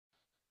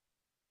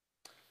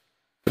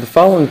For the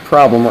following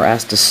problem, we're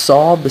asked to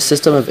solve the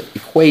system of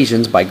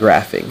equations by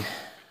graphing.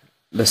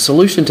 The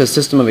solution to a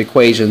system of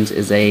equations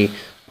is a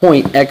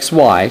point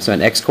xy, so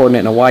an x-coordinate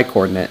and a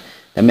y-coordinate,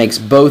 that makes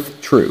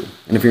both true.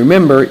 And if you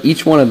remember,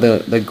 each one of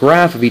the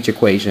graph of each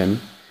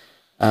equation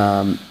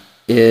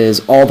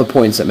is all the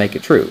points that make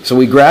it true. So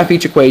we graph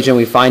each equation,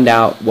 we find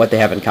out what they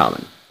have in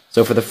common.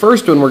 So for the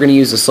first one, we're going to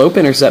use the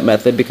slope-intercept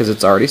method because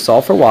it's already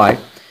solved for y.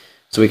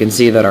 So we can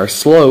see that our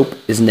slope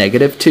is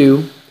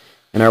 -2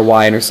 and our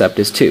y-intercept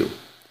is 2.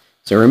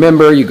 So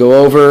remember, you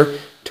go over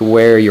to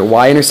where your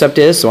y-intercept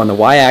is. So on the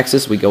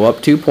y-axis, we go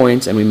up 2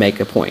 points and we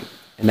make a point.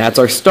 And that's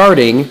our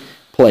starting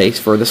place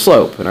for the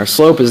slope. And our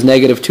slope is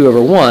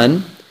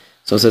 -2/1.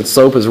 So since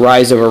slope is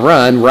rise over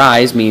run,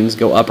 rise means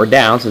go up or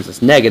down. Since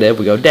it's negative,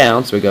 we go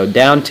down. So we go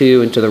down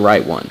 2 and to the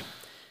right 1.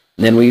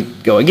 And then we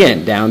go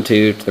again, down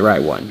 2 to the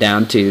right 1,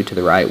 down 2 to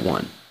the right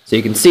 1. So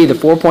you can see the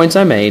 4 points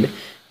I made.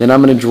 Then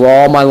I'm going to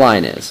draw my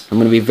line is. I'm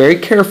going to be very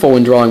careful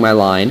when drawing my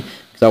line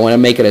because I want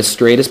to make it as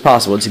straight as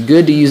possible. It's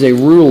good to use a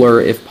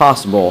ruler if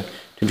possible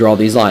to draw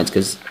these lines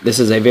because this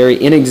is a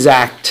very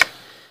inexact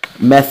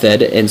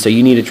method, and so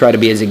you need to try to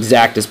be as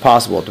exact as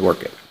possible to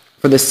work it.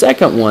 For the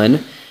second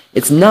one,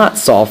 it's not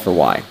solved for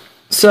y.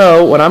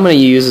 So what I'm going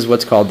to use is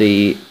what's called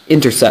the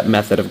intercept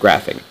method of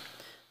graphing.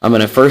 I'm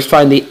going to first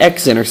find the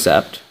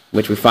x-intercept,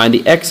 which we find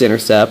the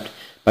x-intercept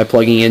by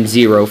plugging in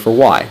 0 for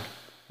y.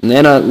 And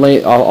then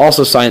I'll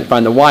also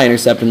find the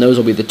y-intercept, and those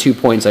will be the 2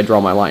 points I draw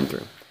my line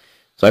through.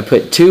 So I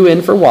put 2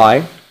 in for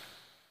y,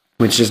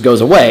 which just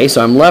goes away,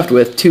 so I'm left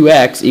with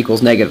 2x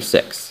equals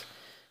 -6.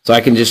 So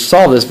I can just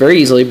solve this very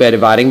easily by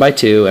dividing by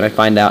 2, and I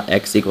find out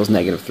x equals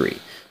 -3.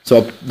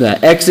 So the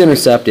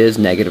x-intercept is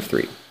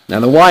 -3. Now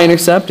the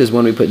y-intercept is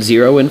when we put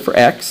 0 in for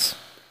x.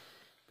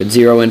 Put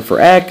 0 in for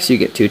x, you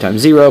get 2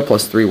 times 0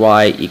 plus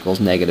 3y equals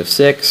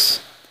 -6.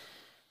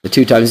 The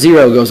 2 times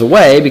 0 goes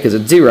away because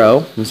it's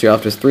 0, and so you're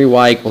left with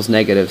 3y equals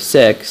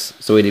 -6.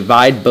 So we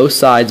divide both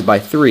sides by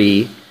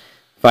 3,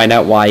 find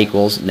out y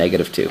equals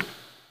 -2.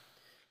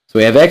 So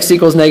we have x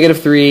equals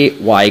 -3,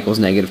 y equals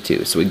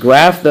 -2. So we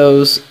graph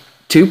those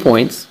 2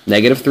 points,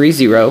 -3,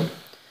 0,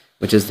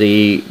 which is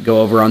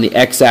go over on the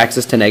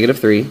x-axis to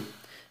 -3,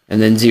 and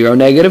then 0,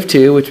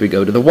 -2, which we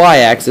go to the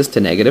y-axis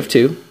to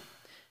 -2,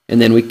 and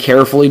then we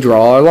carefully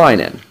draw our line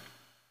in,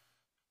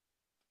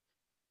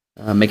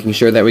 making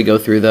sure that we go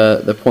through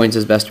the points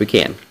as best we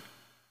can.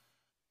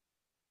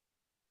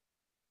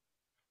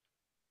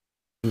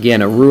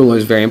 Again, a ruler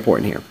is very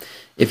important here.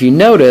 If you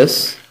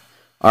notice,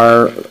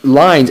 our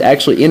lines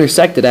actually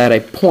intersected at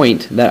a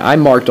point that I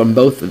marked on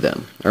both of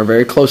them, or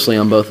very closely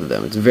on both of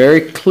them. It's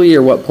very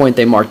clear what point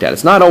they marked at.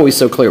 It's not always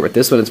so clear, but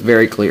this one it's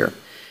very clear.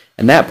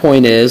 And that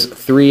point is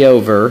 3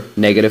 over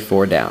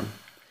 -4 down.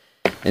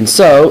 And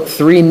so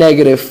 3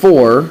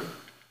 -4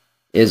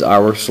 is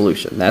our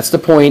solution. That's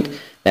the point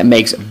that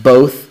makes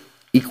both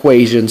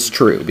equations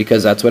true,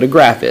 because that's what a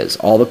graph is,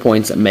 all the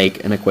points that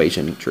make an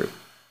equation true.